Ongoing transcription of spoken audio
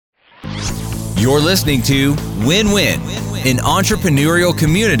You're listening to Win-Win, an entrepreneurial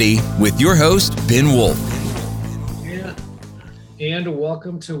community with your host, Ben Wolf. And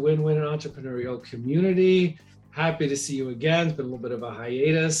welcome to Win-Win, an entrepreneurial community. Happy to see you again. It's been a little bit of a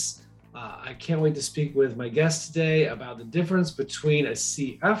hiatus. I can't wait to speak with my guest today about the difference between a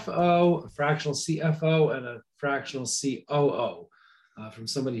CFO, a fractional CFO, and a fractional COO, from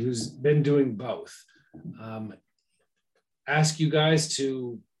somebody who's been doing both. Ask you guys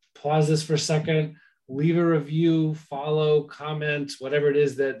to pause this for a second, leave a review, follow, comment, whatever it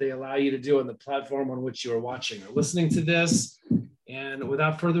is that they allow you to do on the platform on which you are watching or listening to this. And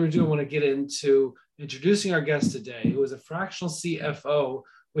without further ado, I want to get into introducing our guest today, who is a fractional CFO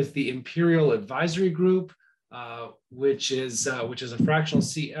with the Imperial Advisory Group, which is a fractional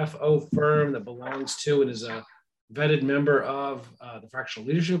CFO firm that belongs to and is a vetted member of the Fractional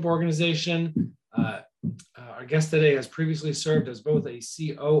Leadership Organization. Our guest today has previously served as both a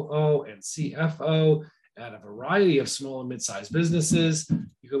COO and CFO at a variety of small and mid-sized businesses.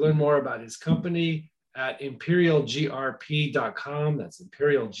 You can learn more about his company at imperialgrp.com. That's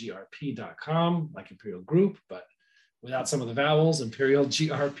imperialgrp.com, like Imperial Group, but without some of the vowels,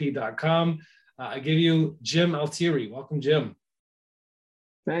 imperialgrp.com. I give you Jim Altieri. Welcome, Jim.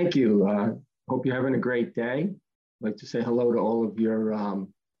 Thank you. Hope you're having a great day. I'd like to say hello to all of your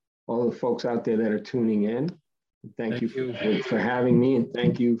all the folks out there that are tuning in. Thank you for having me, and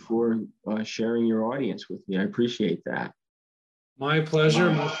thank you for sharing your audience with me. I appreciate that. My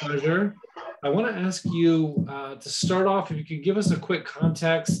pleasure. I want to ask you to start off, if you could give us a quick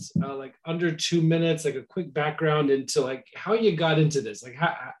context, like under 2 minutes, like a quick background into like how you got into this, like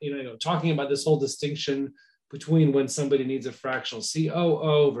how, talking about this whole distinction between when somebody needs a fractional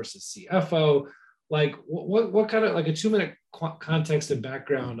COO versus CFO. Like what kind of like a 2 minute context and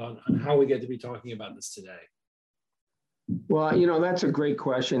background on how we get to be talking about this today? Well, that's a great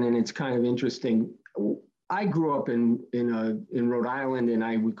question, and it's kind of interesting. I grew up in Rhode Island, and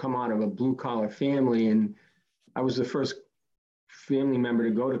I would come out of a blue collar family, and I was the first family member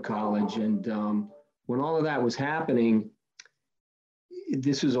to go to college. And when all of that was happening,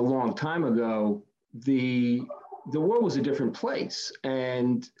 this was a long time ago. The world was a different place,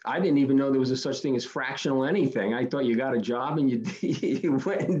 and I didn't even know there was a such thing as fractional anything. I thought you got a job and you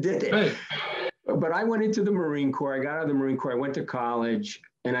went and did it. Right. But I went into the Marine Corps. I got out of the Marine Corps. I went to college,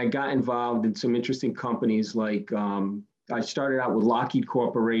 and I got involved in some interesting companies. Like I started out with Lockheed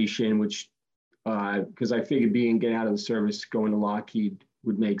Corporation, which because I figured getting out of the service, going to Lockheed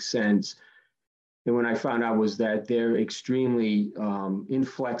would make sense. And when I found out was that they're extremely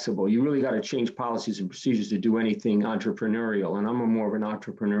inflexible. You really got to change policies and procedures to do anything entrepreneurial. And I'm more of an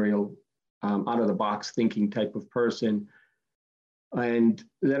entrepreneurial, out of the box thinking type of person. And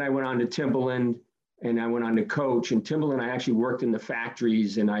then I went on to Timberland, and I went on to Coach. And Timberland, I actually worked in the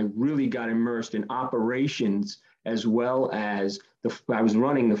factories, and I really got immersed in operations, as well as I was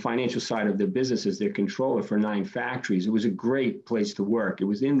running the financial side of the business as their controller for 9 factories. It was a great place to work. It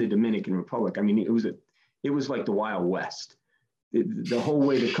was in the Dominican Republic. I mean, it was like the Wild West. The whole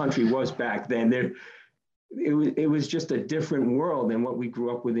way the country was back then. It was just a different world than what we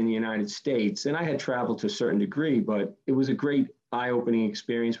grew up with in the United States. And I had traveled to a certain degree, but it was a great eye-opening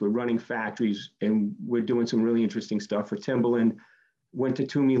experience. We're running factories, and we're doing some really interesting stuff for Timberland. Went to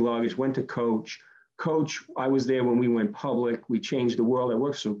Toomey Luggage, went to Coach. Coach, I was there when we went public. We changed the world. I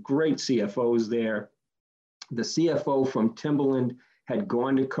worked with some great CFOs there. The CFO from Timberland had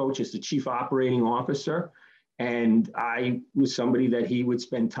gone to Coach as the chief operating officer, and I was somebody that he would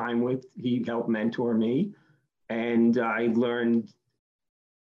spend time with. He helped mentor me, and I learned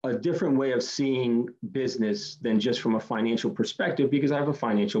a different way of seeing business than just from a financial perspective, because I have a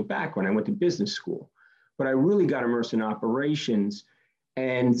financial background. I went to business school, but I really got immersed in operations.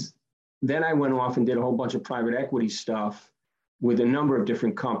 And then I went off and did a whole bunch of private equity stuff with a number of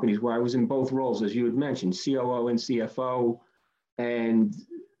different companies where I was in both roles, as you had mentioned, COO and CFO. And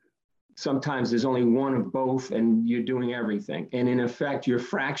sometimes there's only one of both, and you're doing everything. And in effect, you're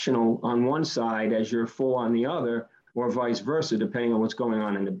fractional on one side as you're full on the other, or vice versa, depending on what's going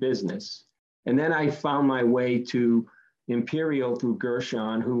on in the business. And then I found my way to Imperial through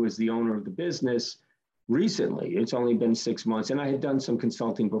Gershon, who is the owner of the business. Recently, it's only been 6 months, and I had done some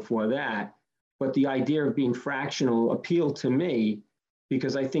consulting before that, but the idea of being fractional appealed to me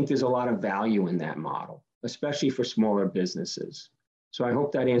because I think there's a lot of value in that model, especially for smaller businesses. So I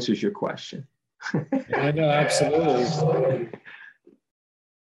hope that answers your question. I know, absolutely.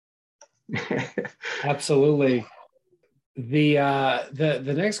 Absolutely.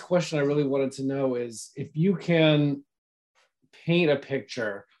 The next question I really wanted to know is if you can paint a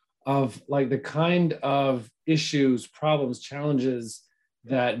picture of like the kind of issues, problems, challenges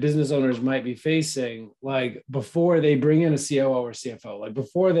that business owners might be facing, like before they bring in a COO or CFO, like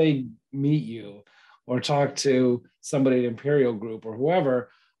before they meet you or talk to somebody at Imperial Group or whoever,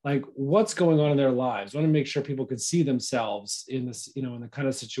 like what's going on in their lives? I want to make sure people can see themselves in this, in the kind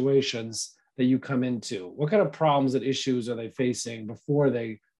of situations that you come into. What kind of problems and issues are they facing before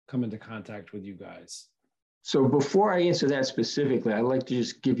they come into contact with you guys? So before I answer that specifically, I'd like to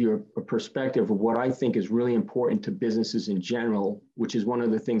just give you a perspective of what I think is really important to businesses in general, which is one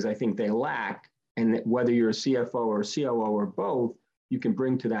of the things I think they lack. And that whether you're a CFO or a COO or both, you can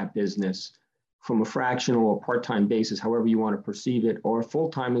bring to that business from a fractional or part-time basis, however you want to perceive it, or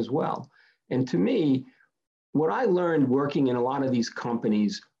full-time as well. And to me, what I learned working in a lot of these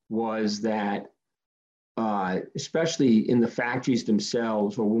companies was that especially in the factories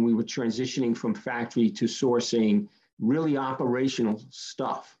themselves, or when we were transitioning from factory to sourcing really operational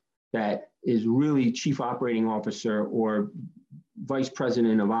stuff that is really chief operating officer or vice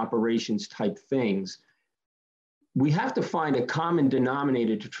president of operations type things, we have to find a common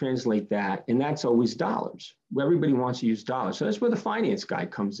denominator to translate that, and that's always dollars. Everybody wants to use dollars. So that's where the finance guy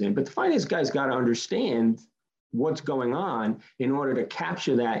comes in. But the finance guy's got to understand what's going on in order to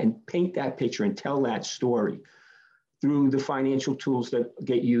capture that and paint that picture and tell that story through the financial tools that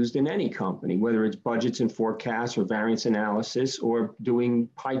get used in any company, whether it's budgets and forecasts or variance analysis or doing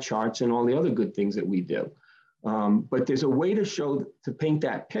pie charts and all the other good things that we do. But there's a way to paint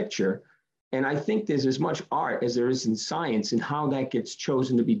that picture. And I think there's as much art as there is in science in how that gets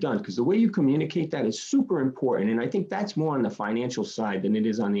chosen to be done, because the way you communicate that is super important. And I think that's more on the financial side than it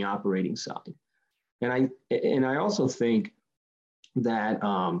is on the operating side. And I also think that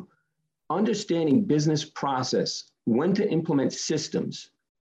understanding business process, when to implement systems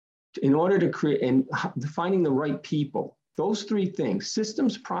in order to create, and finding the right people, those three things,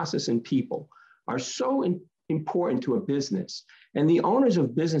 systems, process, and people, are so important to a business. And the owners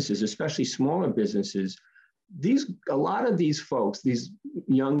of businesses, especially smaller businesses, a lot of these folks, these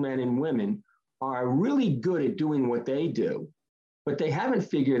young men and women, are really good at doing what they do, but they haven't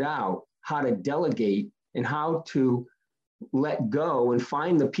figured out how to delegate and how to let go and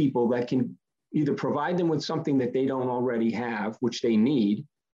find the people that can either provide them with something that they don't already have, which they need,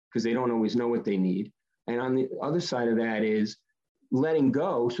 because they don't always know what they need. And on the other side of that is letting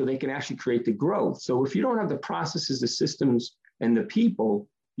go so they can actually create the growth. So if you don't have the processes, the systems, and the people,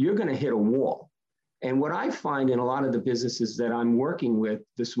 you're going to hit a wall. And what I find in a lot of the businesses that I'm working with,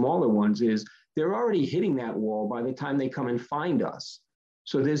 the smaller ones, is they're already hitting that wall by the time they come and find us.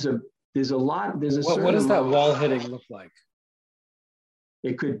 So what does that wall hitting look like?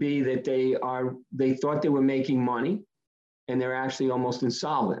 It could be that they thought they were making money and they're actually almost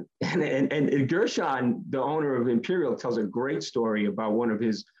insolvent. And Gershon, the owner of Imperial, tells a great story about one of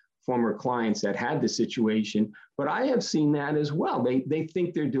his former clients that had this situation. But I have seen that as well. They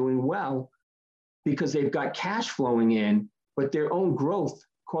think they're doing well because they've got cash flowing in, but their own growth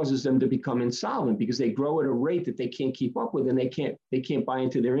causes them to become insolvent because they grow at a rate that they can't keep up with, and they can't buy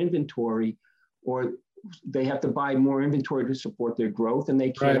into their inventory, or they have to buy more inventory to support their growth, and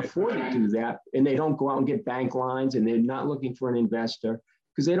they can't afford to do that. And they don't go out and get bank lines, and they're not looking for an investor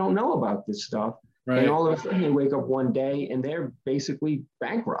because they don't know about this stuff. Right. And all of a sudden they wake up one day and they're basically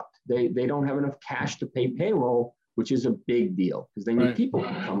bankrupt. They don't have enough cash to pay payroll, which is a big deal because then your people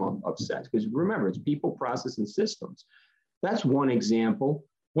become upset. Because remember, it's people, process, and systems. That's one example.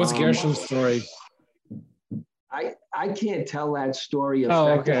 What's Gershon's story? I can't tell that story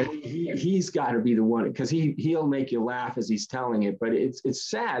effectively. Okay. He's got to be the one, because he'll make you laugh as he's telling it. But it's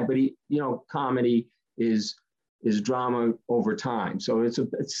sad. But comedy is drama over time. So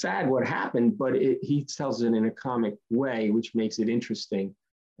it's sad what happened, but he tells it in a comic way, which makes it interesting.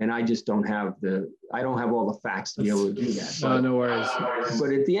 And I just don't have all the facts to be able to do that. No worries.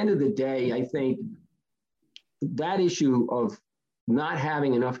 But at the end of the day, I think that issue of not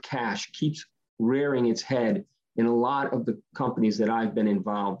having enough cash keeps rearing its head in a lot of the companies that I've been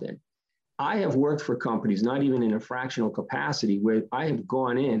involved in. I have worked for companies, not even in a fractional capacity, where I have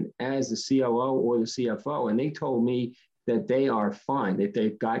gone in as the COO or the CFO, and they told me that they are fine, that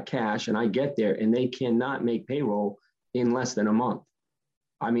they've got cash, and I get there and they cannot make payroll in less than a month.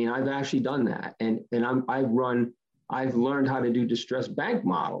 I mean, I've actually done that. And I've learned how to do distressed bank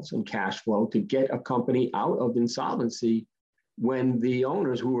models and cash flow to get a company out of insolvency when the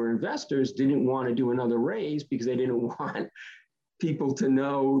owners who were investors didn't want to do another raise because they didn't want people to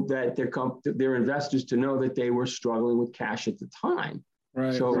know that their investors to know that they were struggling with cash at the time.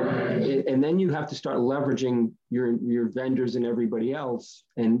 Right. So, and then you have to start leveraging your vendors and everybody else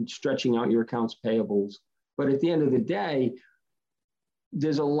and stretching out your accounts payables. But at the end of the day,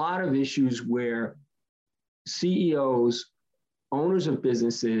 there's a lot of issues where CEOs owners of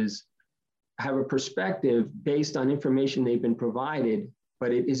businesses have a perspective based on information they've been provided,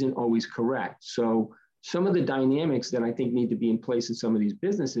 but it isn't always correct. So some of the dynamics that I think need to be in place in some of these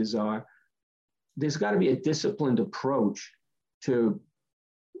businesses are, there's got to be a disciplined approach to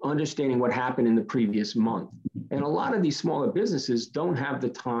understanding what happened in the previous month. And a lot of these smaller businesses don't have the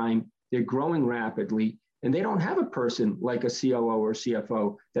time, they're growing rapidly, and they don't have a person like a COO or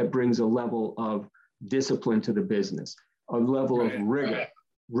CFO that brings a level of discipline to the business, a level of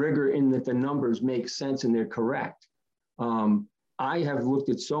rigor in that the numbers make sense and they're correct. I have looked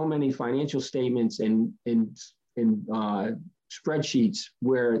at so many financial statements and spreadsheets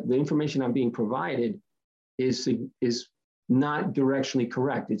where the information I'm being provided is not directionally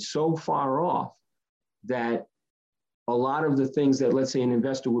correct. It's so far off that a lot of the things that, let's say, an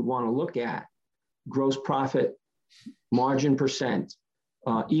investor would want to look at, gross profit, margin percent,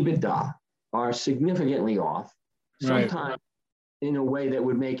 EBITDA, are significantly off. Sometimes in a way that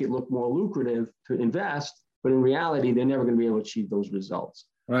would make it look more lucrative to invest, but in reality, they're never going to be able to achieve those results.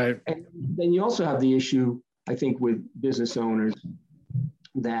 Right. And then you also have the issue, I think, with business owners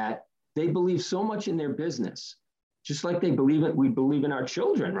that they believe so much in their business, just like we believe in our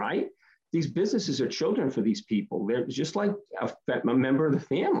children, right? These businesses are children for these people. They're just like a member of the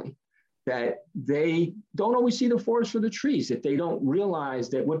family, that they don't always see the forest for the trees, that they don't realize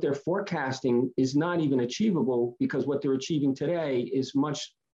that what they're forecasting is not even achievable because what they're achieving today is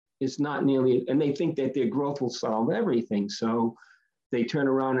not nearly, and they think that their growth will solve everything. So they turn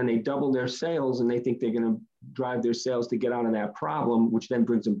around and they double their sales and they think they're going to drive their sales to get out of that problem, which then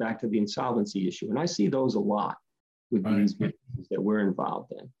brings them back to the insolvency issue. And I see those a lot with these businesses that we're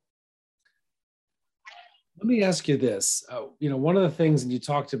involved in. Let me ask you this. One of the things, and you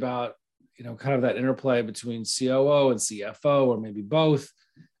talked about, kind of that interplay between COO and CFO, or maybe both.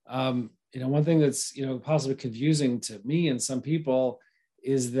 One thing that's, possibly confusing to me and some people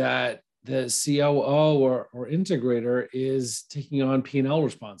is that the COO or integrator is taking on P&L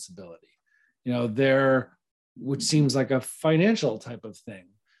responsibility, which seems like a financial type of thing.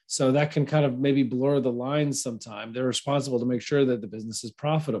 So that can kind of maybe blur the lines sometime. They're responsible to make sure that the business is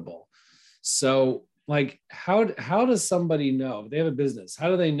profitable. So how does somebody know if they have a business? How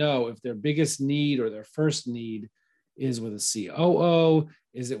do they know if their biggest need or their first need is with a COO?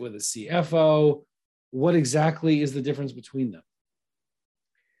 Is it with a CFO? What exactly is the difference between them?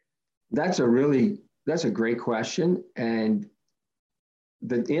 That's a great question. And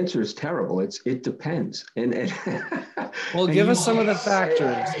the answer is terrible. It depends. And well, give us some of the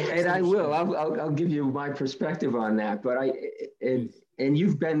factors. And I will. I'll give you my perspective on that. But and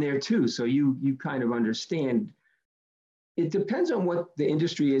you've been there too, so you kind of understand. It depends on what the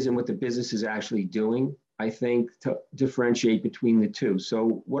industry is and what the business is actually doing, I think, to differentiate between the two.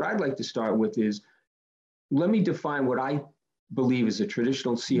 So what I'd like to start with is, let me define what I believe is a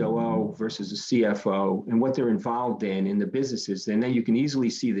traditional COO versus a CFO and what they're involved in the businesses, and then you can easily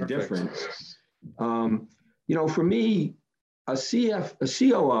see the difference. For me, a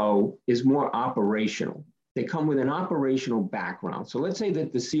COO is more operational. They come with an operational background. So let's say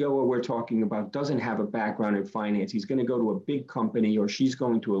that the COO we're talking about doesn't have a background in finance. He's going to go to a big company, or she's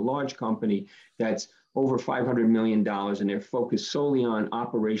going to a large company that's over $500 million, and they're focused solely on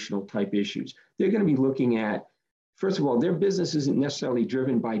operational type issues. They're going to be looking at, first of all, their business isn't necessarily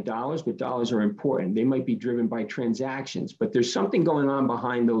driven by dollars, but dollars are important. They might be driven by transactions, but there's something going on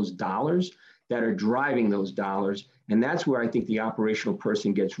behind those dollars that are driving those dollars. And that's where I think the operational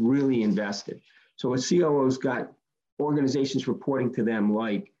person gets really invested. So a COO's got organizations reporting to them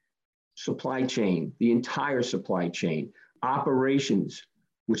like supply chain, the entire supply chain, operations,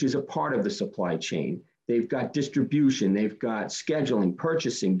 which is a part of the supply chain. They've got distribution, they've got scheduling,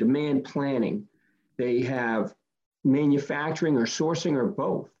 purchasing, demand planning. They have manufacturing or sourcing or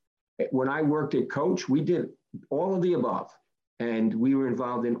both. When I worked at Coach, we did all of the above, and we were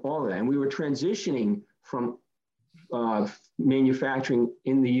involved in all of that. And we were transitioning from manufacturing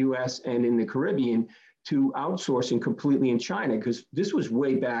in the US and in the Caribbean to outsourcing completely in China, because this was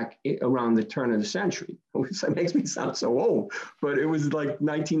way back around the turn of the century. That makes me sound so old, but it was like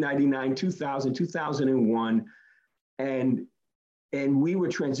 1999, 2000, 2001. And we were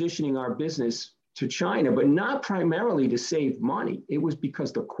transitioning our business to China, but not primarily to save money. It was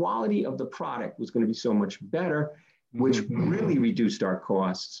because the quality of the product was going to be so much better, which really reduced our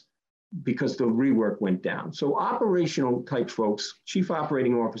costs because the rework went down. So operational type folks, chief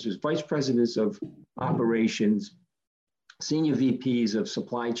operating officers, vice presidents of operations, senior VPs of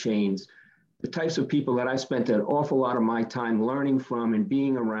supply chains, the types of people that I spent an awful lot of my time learning from and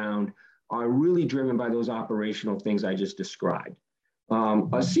being around are really driven by those operational things I just described.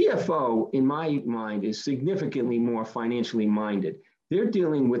 A CFO, in my mind, is significantly more financially minded. They're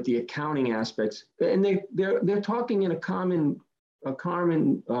dealing with the accounting aspects, and they're talking in a common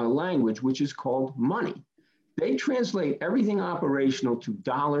language, which is called money. They translate everything operational to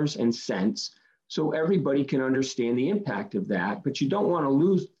dollars and cents, so everybody can understand the impact of that. But you don't want to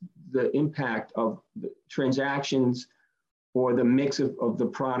lose the impact of the transactions or the mix of the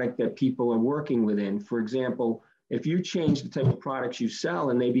product that people are working within. For example, if you change the type of products you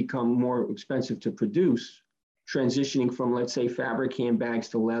sell and they become more expensive to produce, transitioning from, let's say, fabric handbags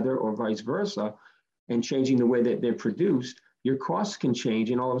to leather or vice versa, and changing the way that they're produced, your costs can change,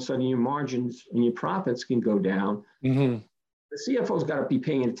 and all of a sudden your margins and your profits can go down. Mm-hmm. The CFO's got to be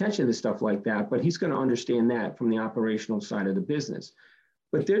paying attention to stuff like that, but he's going to understand that from the operational side of the business.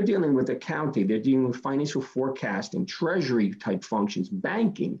 But they're dealing with accounting, they're dealing with financial forecasting, treasury type functions,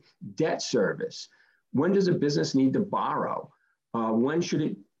 banking, debt service. When does a business need to borrow?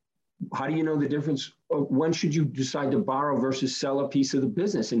 How do you know the difference? When should you decide to borrow versus sell a piece of the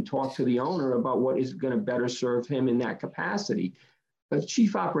business, and talk to the owner about what is going to better serve him in that capacity? A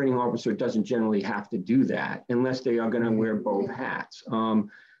chief operating officer doesn't generally have to do that unless they are going to wear both hats.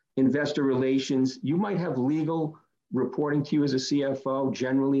 Investor relations, you might have legal reporting to you as a CFO.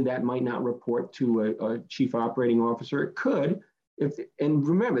 Generally, that might not report to a chief operating officer. It could, and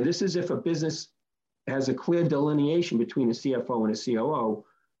remember, this is if a business has a clear delineation between a CFO and a COO,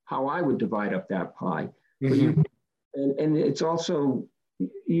 how I would divide up that pie. Mm-hmm. And it's also, a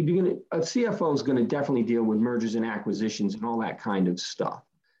CFO is going to definitely deal with mergers and acquisitions and all that kind of stuff.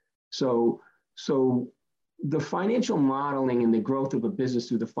 So the financial modeling and the growth of a business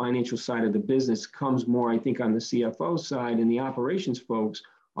through the financial side of the business comes more, I think, on the CFO side, and the operations folks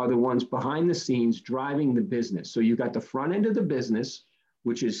are the ones behind the scenes driving the business. So you got the front end of the business,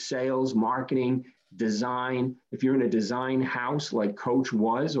 which is sales, marketing, design. If you're in a design house like Coach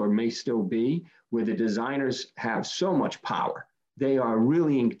was or may still be, where the designers have so much power, they are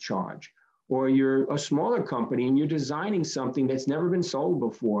really in charge. Or you're a smaller company and you're designing something that's never been sold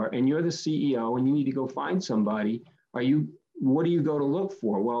before, and you're the CEO and you need to go find somebody. What do you go to look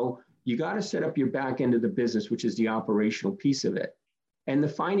for? Well, you got to set up your back end of the business, which is the operational piece of it. And the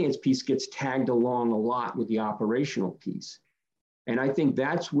finance piece gets tagged along a lot with the operational piece. And I think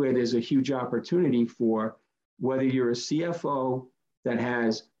that's where there's a huge opportunity for, whether you're a CFO that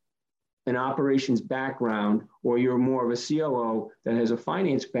has an operations background or you're more of a COO that has a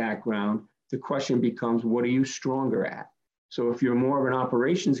finance background, the question becomes, what are you stronger at? So if you're more of an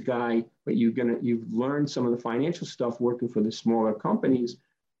operations guy, but you've learned some of the financial stuff working for the smaller companies,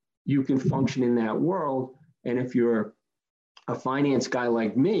 you can function in that world. And if you're a finance guy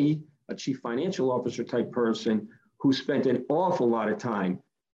like me, a chief financial officer type person who spent an awful lot of time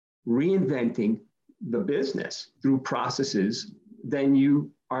reinventing the business through processes, then you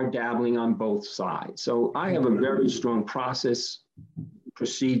are dabbling on both sides. So I have a very strong process,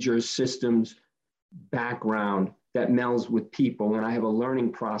 procedures, systems, background that melds with people. And I have a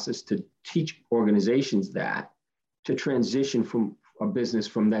learning process to teach organizations that, to transition from a business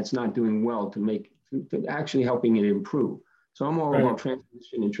from that's not doing well to actually helping it improve. So I'm all about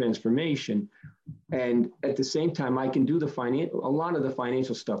transition and transformation. And at the same time, I can do a lot of the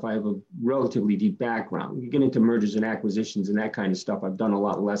financial stuff. I have a relatively deep background. You get into mergers and acquisitions and that kind of stuff. I've done a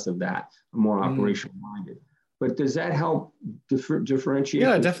lot less of that. I'm more operational minded. But does that help differentiate?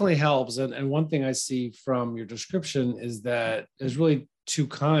 Yeah, it definitely helps. And one thing I see from your description is that there's really two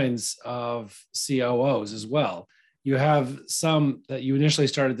kinds of COOs as well. You have some that you initially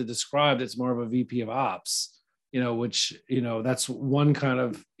started to describe that's more of a VP of ops, which, that's one kind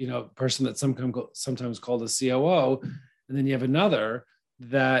of, person that sometimes called a COO. And then you have another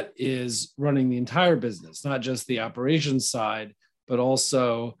that is running the entire business, not just the operations side, but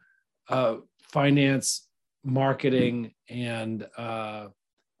also finance, marketing, and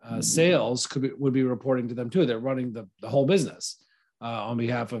sales would be reporting to them too. They're running the whole business on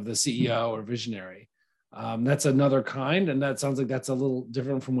behalf of the CEO or visionary. That's another kind, and that sounds like that's a little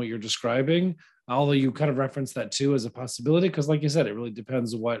different from what you're describing, although you kind of referenced that too as a possibility, because like you said, it really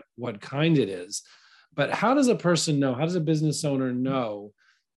depends what kind it is. But how does a person know, how does a business owner know,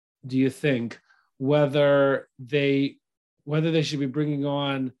 do you think, whether they should be bringing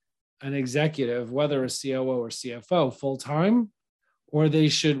on an executive, whether a COO or CFO, full-time, or they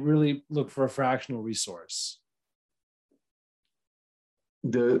should really look for a fractional resource?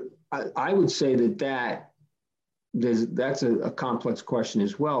 I would say that's a complex question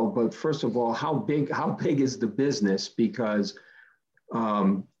as well. But first of all, how big is the business? Because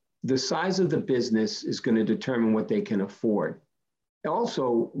the size of the business is going to determine what they can afford.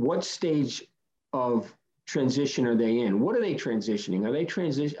 Also, what stage of transition are they in? What are they transitioning?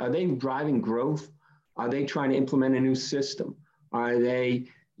 Are they driving growth? Are they trying to implement a new system? Are they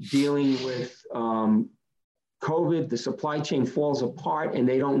dealing with COVID? The supply chain falls apart and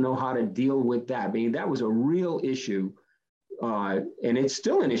they don't know how to deal with that. I mean, that was a real issue. And it's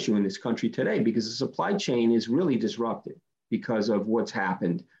still an issue in this country today because the supply chain is really disrupted because of what's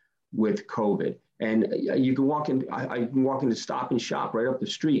happened with COVID. And you can walk in, I can walk into Stop and Shop right up the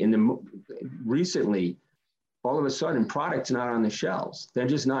street. And then recently, all of a sudden, product's not on the shelves. They're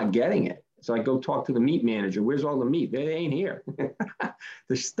just not getting it. So I go talk to the meat manager. Where's all the meat? They ain't here.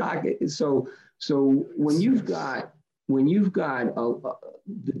 The stock. So when you've got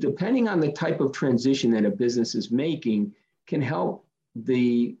depending on the type of transition that a business is making, can help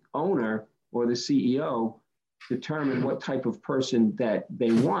the owner or the CEO determine what type of person that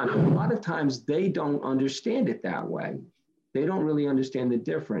they want. A lot of times they don't understand it that way. They don't really understand the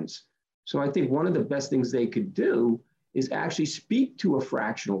difference. So I think one of the best things they could do is actually speak to a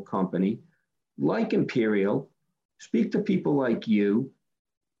fractional company like Imperial, speak to people like you,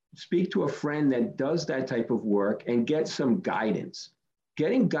 speak to a friend that does that type of work and get some guidance.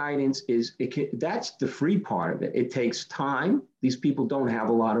 Getting guidance that's the free part of it. It takes time. These people don't have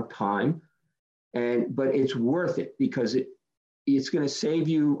a lot of time, but it's worth it because it's going to save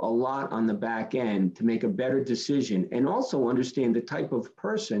you a lot on the back end to make a better decision and also understand the type of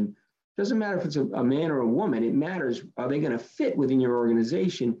person. Doesn't matter if it's a man or a woman. It matters, are they going to fit within your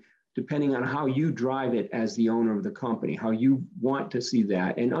organization depending on how you drive it as the owner of the company, how you want to see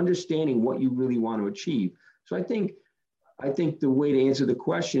that, and understanding what you really want to achieve. So I think the way to answer the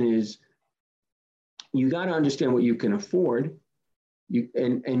question is you got to understand what you can afford,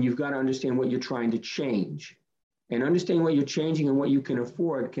 and you've got to understand what you're trying to change. And understanding what you're changing and what you can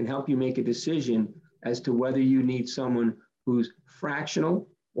afford can help you make a decision as to whether you need someone who's fractional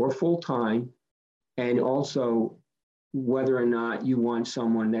or full-time, and also whether or not you want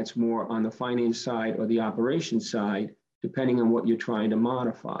someone that's more on the finance side or the operations side, depending on what you're trying to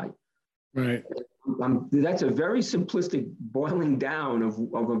modify. Right. That's a very simplistic boiling down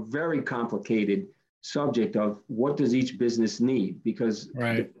of a very complicated subject of what does each business need? Because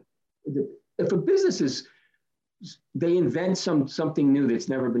if a business they invent something new that's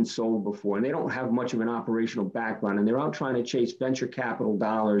never been sold before, and they don't have much of an operational background, and they're out trying to chase venture capital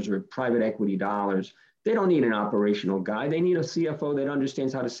dollars or private equity dollars, they don't need an operational guy. They need a CFO that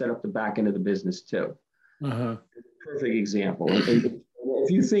understands how to set up the back end of the business too. Perfect example. And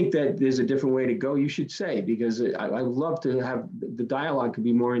if you think that there's a different way to go, you should say, because I love to have the dialogue could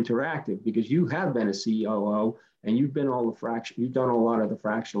be more interactive, because you have been a COO and you've been you've done a lot of the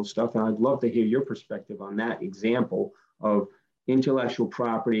fractional stuff. And I'd love to hear your perspective on that example of intellectual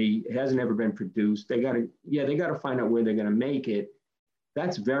property. It hasn't ever been produced. They got to find out where they're going to make it.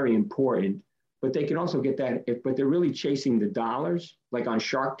 That's very important. But they can also get that, but they're really chasing the dollars, like on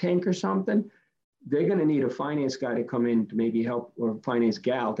Shark Tank or something. They're going to need a finance guy to come in to maybe help, or a finance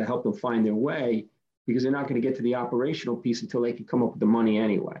gal to help them find their way, because they're not going to get to the operational piece until they can come up with the money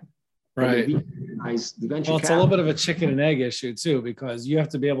anyway. Right. Well, it's a little bit of a chicken and egg issue too, because you have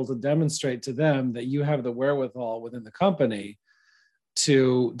to be able to demonstrate to them that you have the wherewithal within the company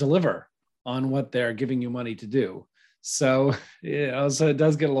to deliver on what they're giving you money to do. So, so it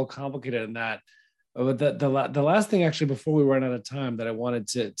does get a little complicated in that. But the last thing, actually, before we run out of time, that I wanted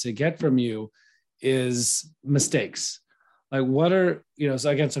to get from you is mistakes. Like, what are, so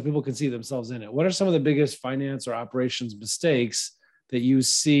again, so people can see themselves in it. What are some of the biggest finance or operations mistakes that you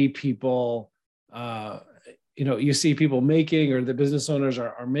see people, making, or the business owners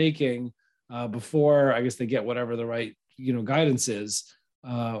are making before, I guess, they get whatever the right, guidance is?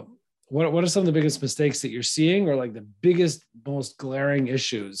 What are some of the biggest mistakes that you're seeing, or like the biggest, most glaring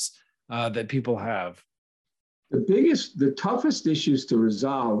issues that people have? The toughest issues to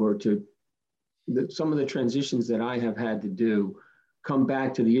resolve, or some of the transitions that I have had to do, come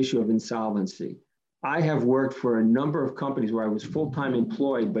back to the issue of insolvency. I have worked for a number of companies where I was full-time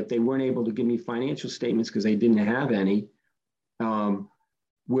employed, but they weren't able to give me financial statements because they didn't have any,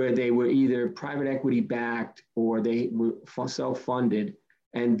 where they were either private equity backed or they were self-funded.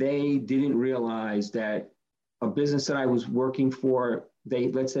 And they didn't realize that a business that I was working for,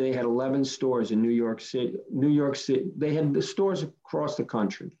 let's say they had 11 stores in New York City. They had the stores across the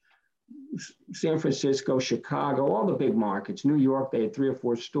country, San Francisco, Chicago, all the big markets. New York, they had 3 or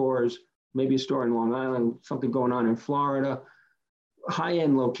 4 stores, maybe a store in Long Island, something going on in Florida.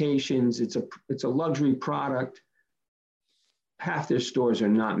 High-end locations. It's a luxury product. Half their stores are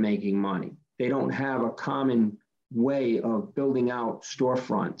not making money. They don't have a common way of building out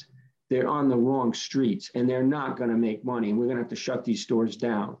storefront. They're on the wrong streets, and they're not going to make money. And we're going to have to shut these stores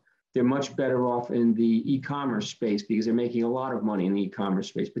down. they're much better off in the e-commerce space because they're making a lot of money in the e-commerce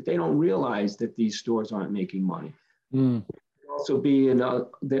space, but they don't realize that these stores aren't making money. Also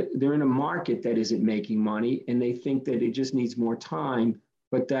they're in a market that isn't making money, and they think that it just needs more time,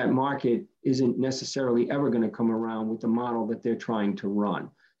 but that market isn't necessarily ever going to come around with the model that they're trying to run.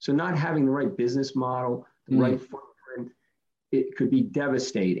 So not having the right business model, the right footprint, it could be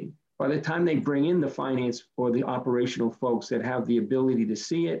devastating. By the time they bring in the finance or the operational folks that have the ability to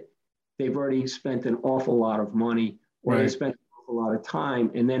see it, they've already spent an awful lot of money, or they spent an awful lot of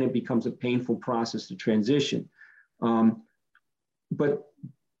time, and then it becomes a painful process to transition. But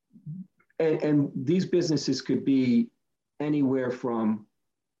these businesses could be anywhere from,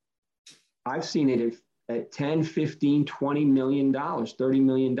 I've seen it at 10, 15, $20 million, $30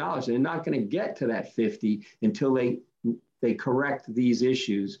 million. And they're not going to get to that 50 until they correct these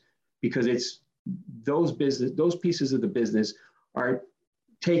issues, because it's those pieces of the business are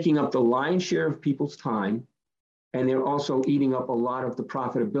taking up the lion's share of people's time, and they're also eating up a lot of the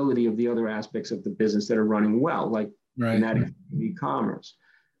profitability of the other aspects of the business that are running well, like in that e-commerce.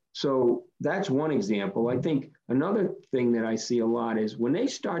 So that's one example. I think another thing that I see a lot is when they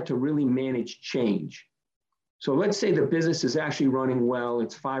start to really manage change. So let's say the business is actually running well,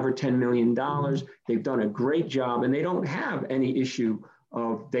 it's $5 or $10 million, they've done a great job, and they don't have any issue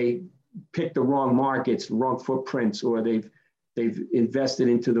of they picked the wrong markets, wrong footprints, or they've invested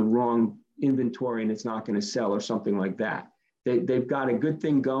into the wrong inventory and it's not going to sell or something like that. They've got a good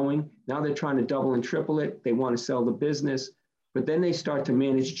thing going. Now they're trying to double and triple it. They want to sell the business, but then they start to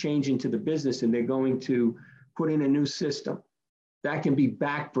manage change into the business, and they're going to put in a new system. That can be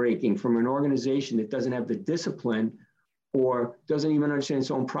backbreaking from an organization that doesn't have the discipline or doesn't even understand its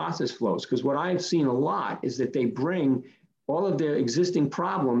own process flows. Because what I've seen a lot is that they bring all of their existing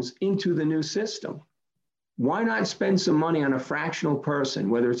problems into the new system. Why not spend some money on a fractional person,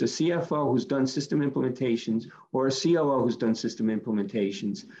 whether it's a CFO who's done system implementations or a COO who's done system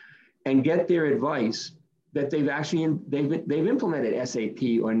implementations, and get their advice that they've implemented SAP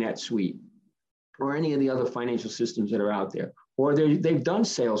or NetSuite or any of the other financial systems that are out there, or they've done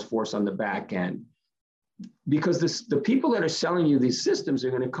Salesforce on the back end. Because the people that are selling you these systems are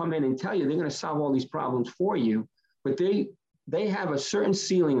going to come in and tell you they're going to solve all these problems for you, but they have a certain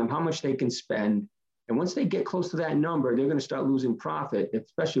ceiling of how much they can spend. And once they get close to that number, they're going to start losing profit,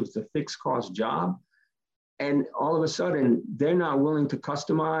 especially if it's a fixed cost job. And all of a sudden, they're not willing to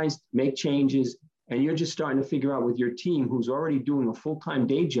customize, make changes. And you're just starting to figure out with your team, who's already doing a full-time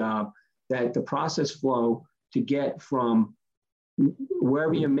day job, that the process flow to get from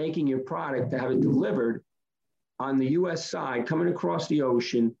wherever you're making your product to have it delivered on the US side, coming across the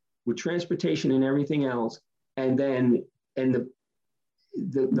ocean with transportation and everything else, and the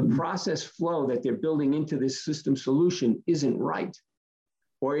process flow that they're building into this system solution isn't right,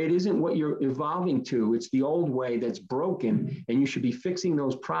 or it isn't what you're evolving to. It's the old way that's broken, and you should be fixing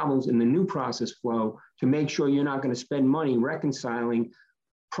those problems in the new process flow to make sure you're not going to spend money reconciling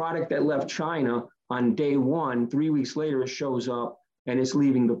product that left China on day one. 3 weeks later, it shows up and it's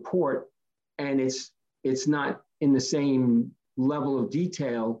leaving the port, and it's not in the same level of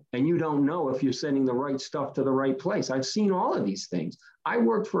detail, and you don't know if you're sending the right stuff to the right place. I've seen all of these things. I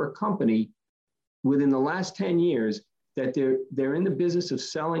worked for a company within the last 10 years that they're in the business of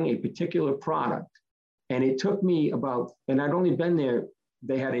selling a particular product. And it took me and I'd only been there,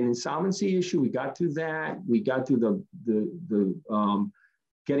 they had an insolvency issue. We got through that. We got through the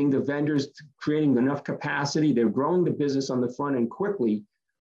getting the vendors, creating enough capacity. They're growing the business on the front end quickly,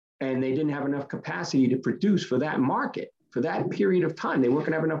 and they didn't have enough capacity to produce for that market. For that period of time, they weren't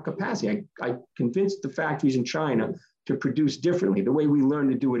going to have enough capacity. I convinced the factories in China to produce differently, the way we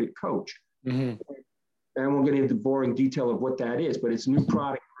learned to do it at Coach. And I won't get into the boring detail of what that is, but it's new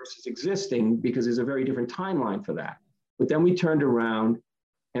product versus existing, because there's a very different timeline for that. But then we turned around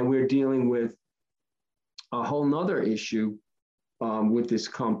and we're dealing with a whole nother issue with this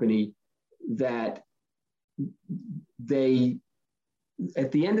company, that at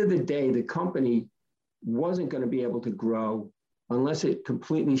the end of the day, the company wasn't going to be able to grow unless it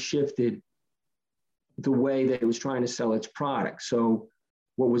completely shifted the way that it was trying to sell its product. So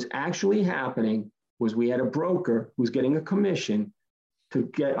what was actually happening was we had a broker who's getting a commission to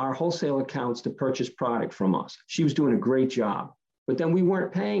get our wholesale accounts to purchase product from us. She was doing a great job, but then we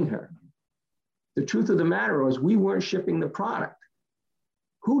weren't paying her. The truth of the matter was we weren't shipping the product.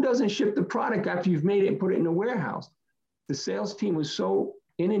 Who doesn't ship the product after you've made it and put it in a warehouse? The sales team was so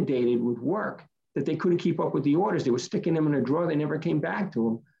inundated with work that they couldn't keep up with the orders. They were sticking them in a drawer. They never came back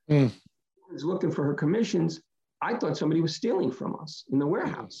to them. I was looking for her commissions. I thought somebody was stealing from us in the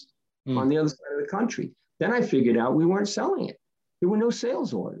warehouse on the other side of the country. Then I figured out we weren't selling it. There were no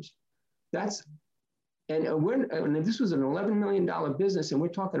sales orders. And this was an $11 million business, and we're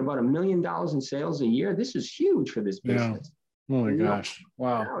talking about $1 million in sales a year. This is huge for this business. Yeah. Oh my gosh.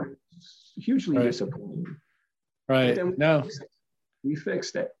 Wow. Hugely disappointing. Right. We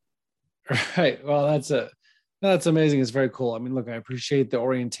fixed it. Right. Well, that's amazing. It's very cool. I mean, look, I appreciate the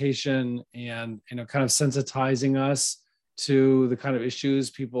orientation and, kind of sensitizing us to the kind of issues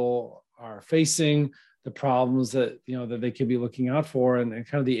people are facing, the problems that, that they could be looking out for, and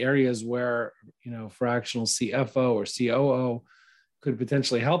kind of the areas where, fractional CFO or COO could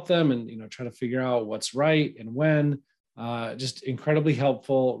potentially help them and, try to figure out what's right and when. Just incredibly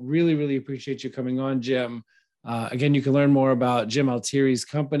helpful. Really, really appreciate you coming on, Jim. Again, you can learn more about Jim Altieri's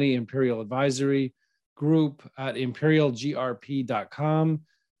company, Imperial Advisory Group, at imperialgrp.com.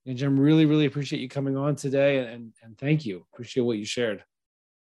 And Jim, really, really appreciate you coming on today, and thank you. Appreciate what you shared.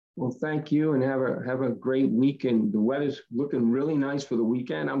 Well, thank you, and have a great weekend. The weather's looking really nice for the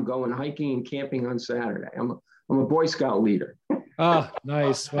weekend. I'm going hiking and camping on Saturday. I'm a Boy Scout leader. Oh,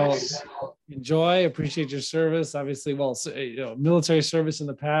 nice. Well, enjoy. Appreciate your service. Obviously, military service in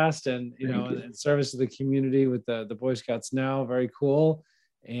the past, and and service to the community with the Boy Scouts now. Very cool,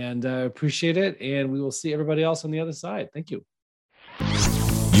 and appreciate it. And we will see everybody else on the other side. Thank you.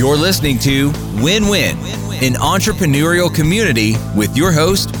 You're listening to Win Win, an entrepreneurial community with your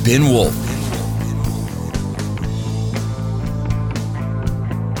host, Ben Wolf.